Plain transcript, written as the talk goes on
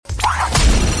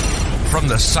from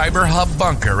the Cyber Hub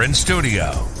bunker and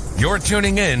studio, you're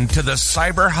tuning in to the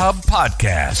Cyber Hub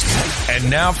podcast. And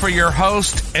now for your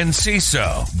host and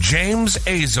CISO, James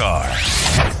Azar.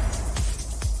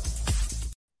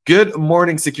 Good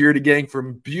morning, security gang,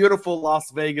 from beautiful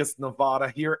Las Vegas, Nevada,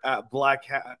 here at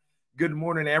BlackHat. Good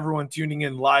morning to everyone tuning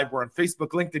in live. We're on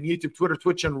Facebook, LinkedIn, YouTube, Twitter,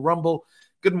 Twitch, and Rumble.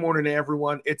 Good morning to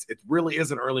everyone. It really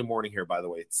is an early morning here, by the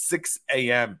way. It's 6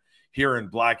 a.m. here in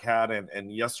BlackHat,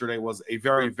 and yesterday was a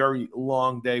very, very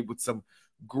long day with some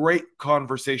great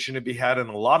conversation to be had and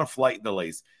a lot of flight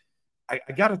delays. I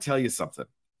got to tell you something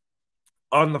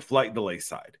on the flight delay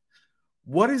side.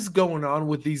 What is going on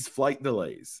with these flight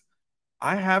delays?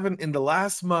 I haven't, in the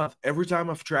last month, every time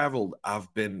I've traveled,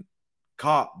 I've been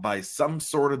caught by some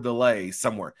sort of delay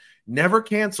somewhere. Never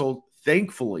canceled,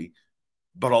 thankfully,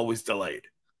 but always delayed.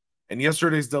 And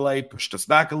yesterday's delay pushed us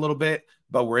back a little bit,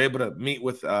 but we're able to meet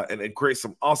with and create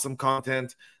some awesome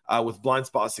content with Blind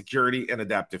Spot Security and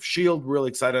Adaptive Shield. Really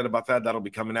excited about that. That'll be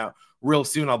coming out real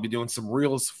soon. I'll be doing some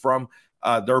reels from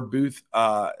their booth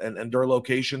and their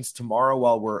locations tomorrow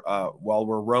while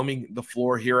we're roaming the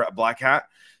floor here at BlackHat.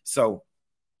 So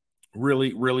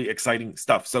really, really exciting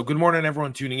stuff. So good morning,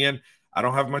 everyone tuning in. I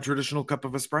don't have my traditional cup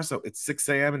of espresso. It's 6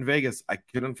 a.m. in Vegas. I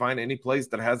couldn't find any place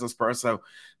that has espresso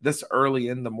this early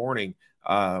in the morning.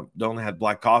 They only had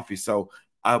black coffee. So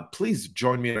please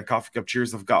join me in a coffee cup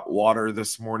cheers. I've got water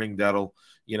this morning that'll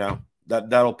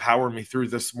power me through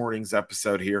this morning's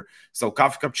episode here. So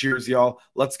coffee cup cheers, y'all.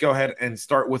 Let's go ahead and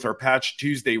start with our Patch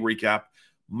Tuesday recap.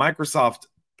 Microsoft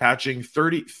patching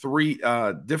 33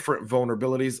 different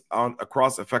vulnerabilities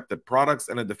across affected products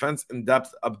and a defense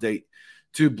in-depth update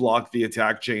to block the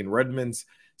attack chain. Redmond's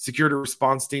security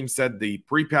response team said the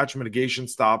pre-patch mitigation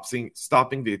stopping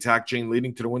the attack chain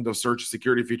leading to the Windows Search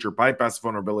security feature bypass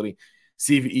vulnerability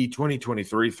CVE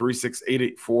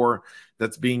 2023-36884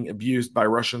 that's being abused by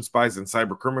Russian spies and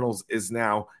cyber criminals is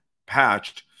now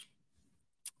patched.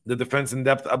 The defense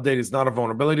in-depth update is not a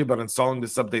vulnerability, but installing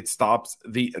this update stops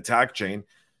the attack chain.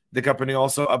 The company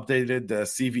also updated the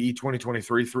CVE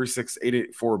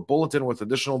 2023-36884 bulletin with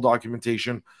additional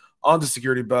documentation on the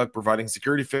security bug, providing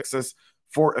security fixes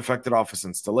for affected Office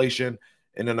installation.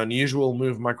 In an unusual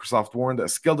move, Microsoft warned that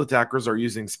skilled attackers are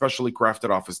using specially crafted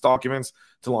Office documents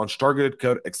to launch targeted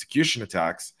code execution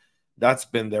attacks. That's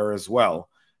been there as well.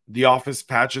 The Office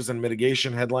patches and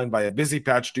mitigation, headlined by a busy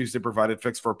Patch Tuesday, provided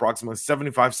fix for approximately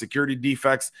 75 security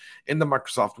defects in the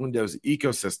Microsoft Windows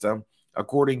ecosystem,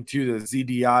 according to the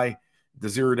ZDI, the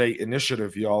Zero Day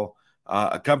Initiative, y'all.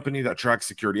 A company that tracks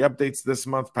security updates this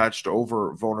month patched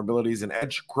over vulnerabilities in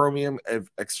Edge, Chromium,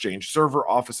 Exchange Server,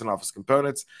 Office and Office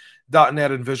Components,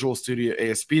 .NET and Visual Studio,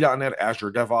 ASP.NET,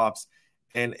 Azure DevOps,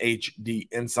 and HD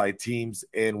Insight Teams,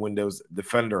 and Windows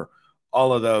Defender.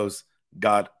 All of those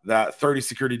got that. 30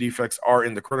 security defects are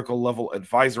in the critical level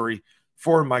advisory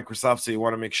for Microsoft, so you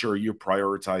want to make sure you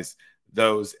prioritize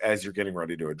those as you're getting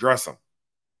ready to address them.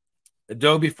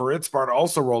 Adobe, for its part,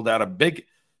 also rolled out a big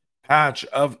patch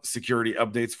of security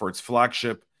updates for its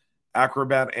flagship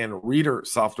Acrobat and Reader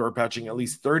software, patching at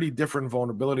least 30 different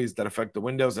vulnerabilities that affect the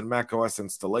Windows and Mac OS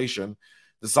installation.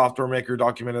 The software maker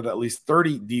documented at least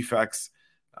 30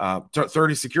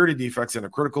 security defects in a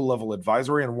critical level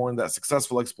advisory and warned that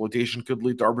successful exploitation could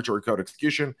lead to arbitrary code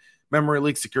execution, memory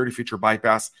leak, security feature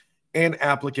bypass, and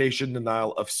application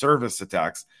denial of service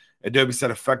attacks. Adobe said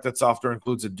affected software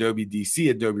includes Adobe DC,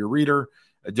 Adobe Reader,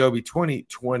 Adobe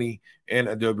 2020, and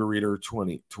Adobe Reader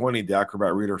 2020. The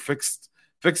Acrobat Reader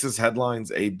fixes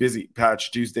headlines a busy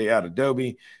Patch Tuesday at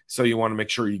Adobe, so you want to make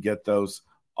sure you get those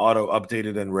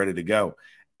auto-updated and ready to go.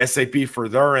 SAP, for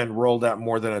their end, rolled out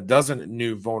more than a dozen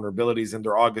new vulnerabilities in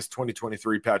their August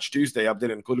 2023 Patch Tuesday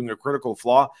update, including a critical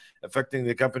flaw affecting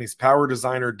the company's Power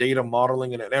Designer data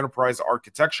modeling and an enterprise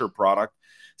architecture product.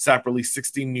 SAP released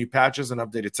 16 new patches and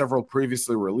updated several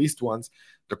previously released ones.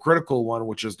 The critical one,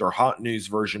 which is their hot news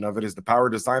version of it, is the Power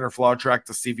Designer flaw track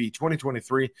to CV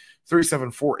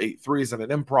 2023-37483 is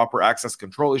an improper access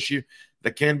control issue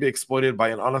that can be exploited by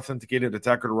an unauthenticated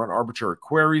attacker to run arbitrary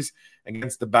queries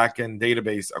against the backend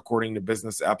database, according to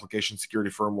business application security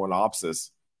firm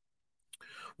Winopsys.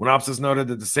 Winopsys noted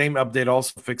that the same update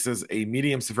also fixes a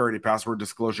medium severity password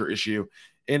disclosure issue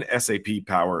in SAP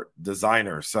Power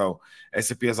Designer. So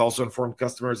SAP has also informed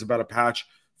customers about a patch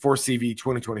for CV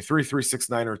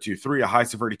 2023-36923, a high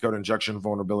severity code injection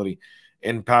vulnerability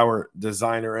in Power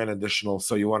Designer and additional.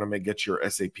 So you want to get your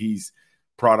SAP's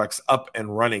products up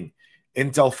and running.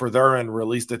 Intel, for their end,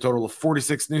 released a total of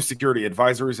 46 new security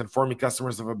advisories informing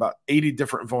customers of about 80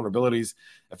 different vulnerabilities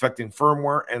affecting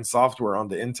firmware and software on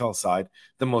the Intel side.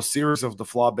 The most serious of the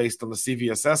flaw based on the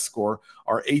CVSS score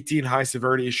are 18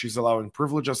 high-severity issues allowing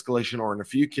privilege escalation or, in a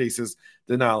few cases,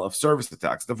 denial of service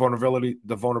attacks. The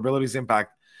vulnerabilities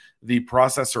impact the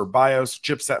processor BIOS,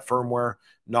 chipset firmware,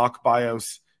 NOC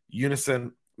BIOS,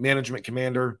 Unison, Management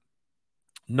Commander,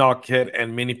 NOC Kit,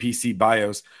 and Mini PC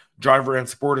BIOS, Driver and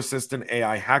Support Assistant,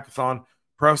 AI Hackathon,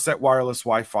 ProSet Wireless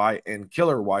Wi-Fi, and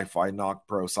Killer Wi-Fi NOC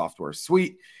Pro software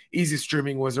suite, Easy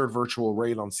Streaming Wizard Virtual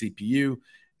RAID on CPU,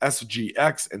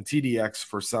 SGX and TDX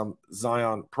for some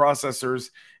Xeon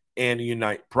processors, and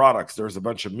Unite products. There's a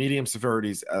bunch of medium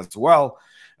severities as well.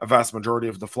 A vast majority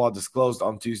of the flaw disclosed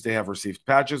on Tuesday have received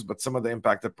patches, but some of the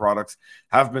impacted products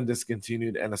have been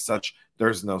discontinued, and as such,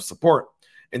 there's no support.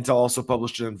 Intel also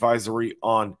published an advisory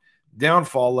on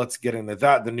Downfall. Let's get into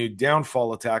that. The new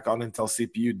Downfall attack on Intel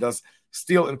CPU does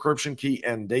steal encryption key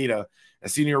and data. A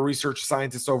senior research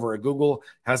scientist over at Google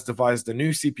has devised a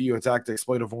new CPU attack to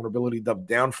exploit a vulnerability dubbed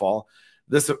Downfall.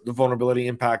 The vulnerability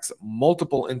impacts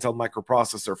multiple Intel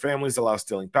microprocessor families, allows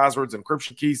stealing passwords,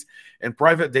 encryption keys, and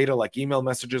private data like email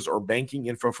messages or banking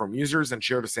info from users and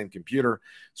share the same computer.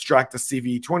 Stracta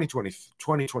CV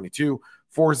 2022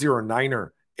 409er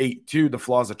 8.2. The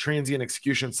flaw is a transient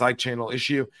execution side channel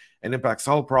issue and impacts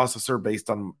the whole processor based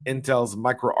on Intel's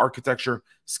microarchitecture,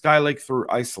 Skylake through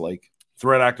Ice Lake.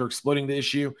 Threat actor exploiting the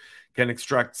issue can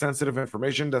extract sensitive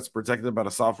information that's protected by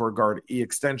the software guard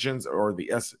E-extensions or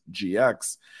the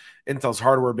SGX. Intel's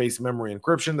hardware-based memory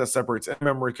encryption that separates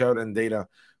in-memory code and data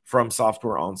from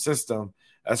software on system.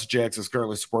 SGX is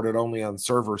currently supported only on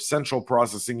server central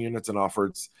processing units and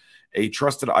offers a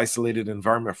trusted isolated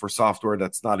environment for software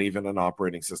that's not even an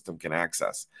operating system can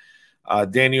access.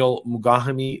 Daniel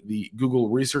Mugahami, the Google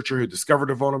researcher who discovered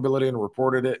a vulnerability and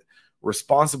reported it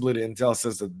responsibly to Intel,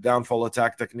 says that the Downfall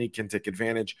attack technique can take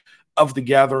advantage of the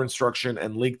gather instruction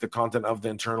and leak the content of the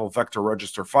internal vector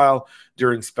register file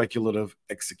during speculative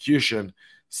execution.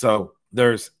 So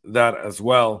there's that as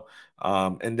well.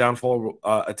 And Downfall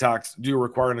attacks do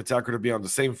require an attacker to be on the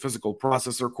same physical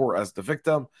processor core as the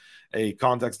victim, a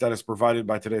context that is provided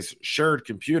by today's shared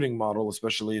computing model,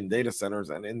 especially in data centers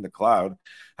and in the cloud.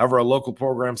 However, a local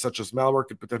program such as malware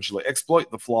could potentially exploit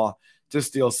the flaw to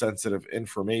steal sensitive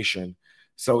information.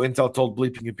 So Intel told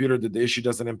Bleeping Computer that the issue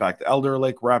doesn't impact Elder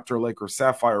Lake, Raptor Lake, or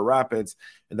Sapphire Rapids,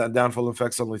 and that Downfall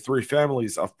affects only 3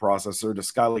 families of processor: the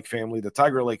Skylake family, the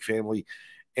Tiger Lake family,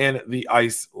 and the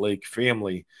Ice Lake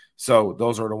family. So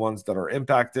those are the ones that are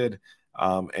impacted.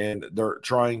 And they're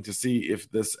trying to see if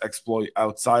this exploit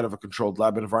outside of a controlled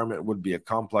lab environment would be a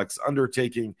complex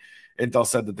undertaking. Intel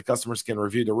said that the customers can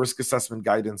review the risk assessment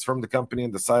guidance from the company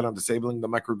and decide on disabling the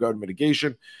microcode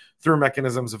mitigation through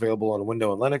mechanisms available on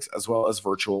Windows and Linux, as well as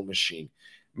virtual machine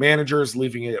managers,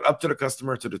 leaving it up to the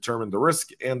customer to determine the risk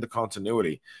and the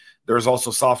continuity. There's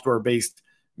also software-based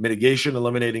mitigation.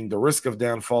 Eliminating the risk of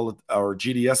Downfall or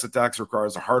GDS attacks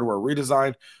requires a hardware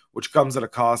redesign, which comes at a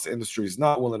cost the industry is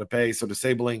not willing to pay. So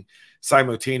disabling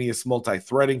simultaneous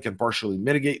multi-threading can partially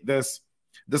mitigate this.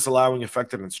 Disallowing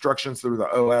affected instructions through the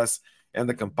OS and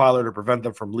the compiler to prevent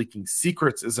them from leaking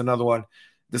secrets is another one.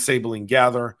 Disabling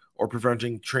gather or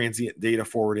preventing transient data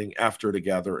forwarding after the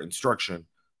gather instruction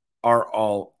are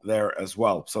all there as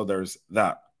well. So there's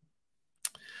that.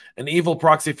 An evil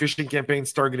proxy phishing campaign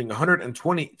targeting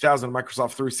 120,000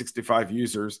 Microsoft 365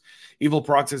 users. Evil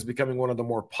proxy is becoming one of the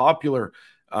more popular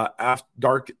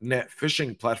dark net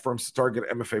phishing platforms to target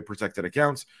MFA-protected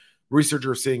accounts.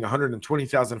 Researchers are seeing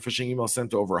 120,000 phishing emails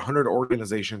sent to over 100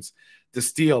 organizations to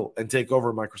steal and take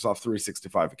over Microsoft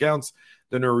 365 accounts.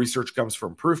 The new research comes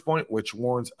from Proofpoint, which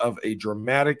warns of a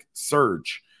dramatic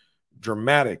surge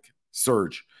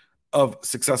of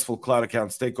successful cloud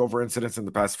accounts takeover incidents in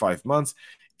the past 5 months,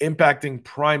 impacting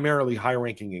primarily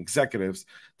high-ranking executives.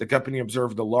 The company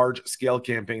observed a large-scale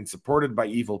campaign supported by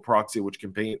Evil Proxy,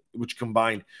 which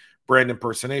combined brand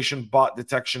impersonation, bot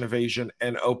detection, evasion,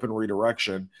 and open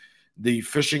redirection. The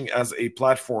phishing as a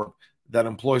platform that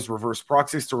employs reverse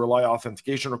proxies to rely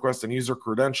authentication requests and user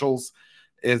credentials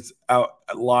is out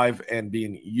live and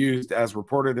being used. As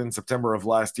reported in September of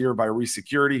last year by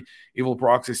Resecurity, Evil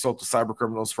Proxy sold to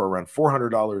cybercriminals for around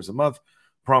 $400 a month,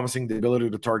 promising the ability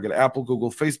to target Apple, Google,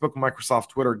 Facebook, Microsoft,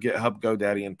 Twitter, GitHub,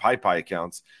 GoDaddy, and PyPy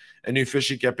accounts. A new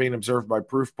phishing campaign observed by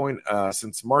Proofpoint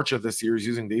since March of this year is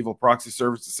using the Evil Proxy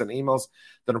service to send emails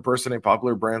that impersonate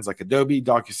popular brands like Adobe,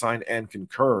 DocuSign, and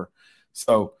Concur.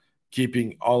 So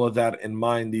keeping all of that in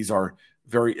mind, these are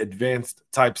very advanced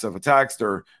types of attacks.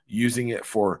 They're using it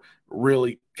for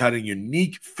really kind of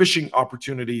unique phishing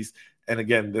opportunities, And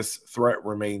again, this threat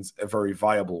remains a very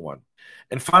viable one.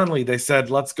 And finally, they said,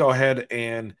 let's go ahead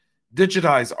and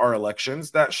digitize our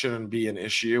elections. That shouldn't be an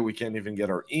issue. We can't even get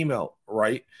our email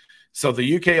right. So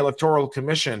the UK Electoral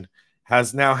Commission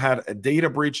has now had a data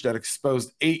breach that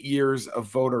exposed 8 years of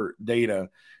voter data.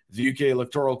 The UK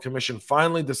Electoral Commission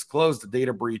finally disclosed the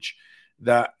data breach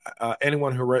that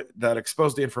that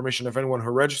exposed the information of anyone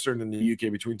who registered in the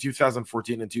UK between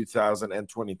 2014 and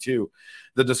 2022.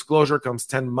 The disclosure comes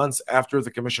 10 months after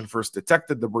the commission first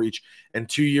detected the breach and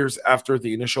 2 years after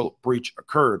the initial breach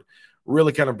occurred,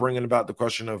 really kind of bringing about the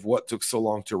question of what took so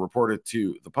long to report it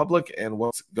to the public and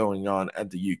what's going on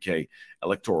at the UK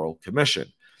Electoral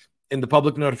Commission. In the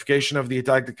public notification of the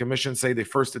attack, the commission say they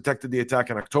first detected the attack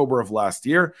in October of last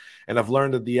year and have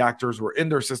learned that the actors were in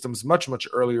their systems much, much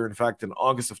earlier. In fact, in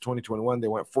August of 2021, they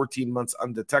went 14 months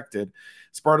undetected.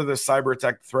 As part of this cyber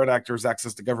attack, threat actors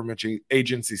accessed the government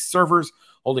agency's servers,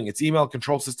 holding its email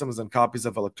control systems and copies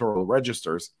of electoral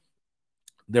registers.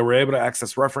 They were able to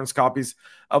access reference copies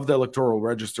of the electoral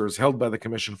registers held by the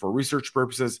commission for research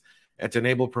purposes and to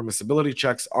enable permissibility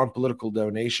checks on political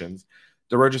donations.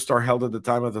 The register held at the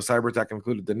time of the cyber attack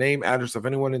included the name, address of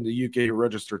anyone in the UK who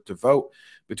registered to vote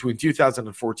between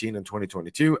 2014 and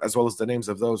 2022, as well as the names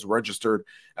of those registered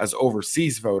as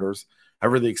overseas voters.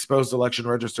 However, the exposed election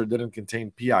register didn't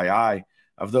contain PII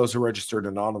of those who registered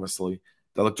anonymously.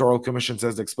 The Electoral Commission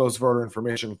says the exposed voter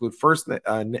information include first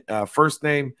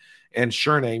name and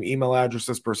surname, email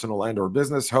addresses, personal and or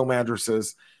business, home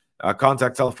addresses,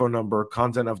 contact telephone number,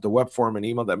 content of the web form and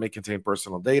email that may contain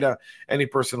personal data, any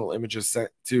personal images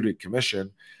sent to the commission,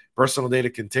 personal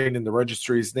data contained in the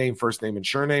registry's name, first name and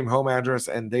surname, home address,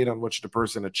 and date on which the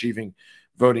person achieving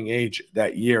voting age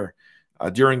that year.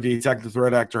 During the attack, the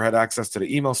threat actor had access to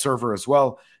the email server as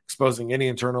well, exposing any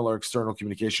internal or external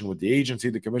communication with the agency.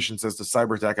 The commission says the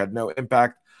cyber attack had no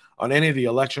impact on any of the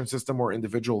election system or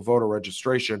individual voter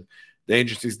registration. The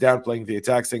agency is downplaying the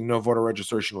attack, saying no voter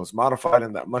registration was modified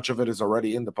and that much of it is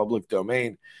already in the public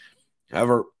domain.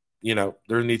 However,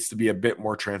 there needs to be a bit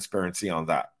more transparency on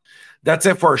that. That's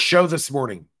it for our show this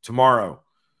morning. Tomorrow,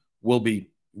 we'll be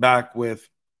back with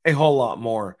a whole lot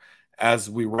more as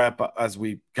we wrap up, as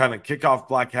we kind of kick off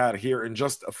BlackHat here in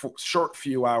just a short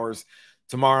few hours.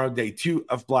 Tomorrow, day 2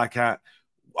 of BlackHat.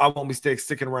 I won't be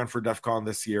sticking around for DEF CON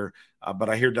this year, but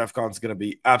I hear DEF CON is going to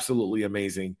be absolutely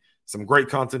amazing. Some great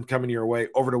content coming your way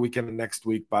over the weekend and next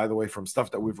week, by the way, from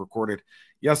stuff that we've recorded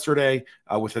yesterday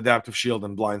with Adaptive Shield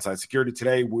and Blindside Security.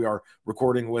 Today, we are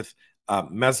recording with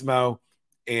Mesmo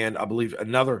and I believe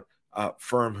another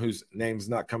firm whose name's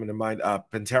not coming to mind,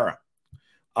 Pantera.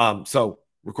 So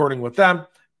recording with them,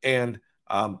 and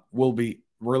we'll be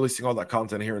releasing all that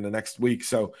content here in the next week.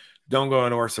 So don't go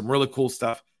anywhere. Some really cool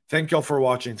stuff. Thank y'all for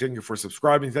watching. Thank you for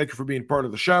subscribing. Thank you for being part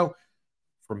of the show.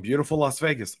 From beautiful Las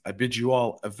Vegas, I bid you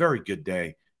all a very good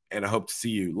day, and I hope to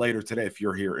see you later today if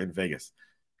you're here in Vegas.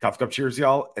 Cough cup cheers,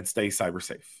 y'all, and stay cyber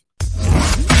safe.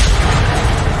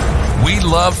 We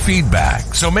love feedback,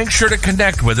 so make sure to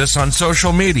connect with us on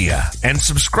social media and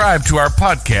subscribe to our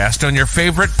podcast on your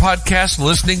favorite podcast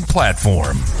listening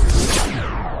platform.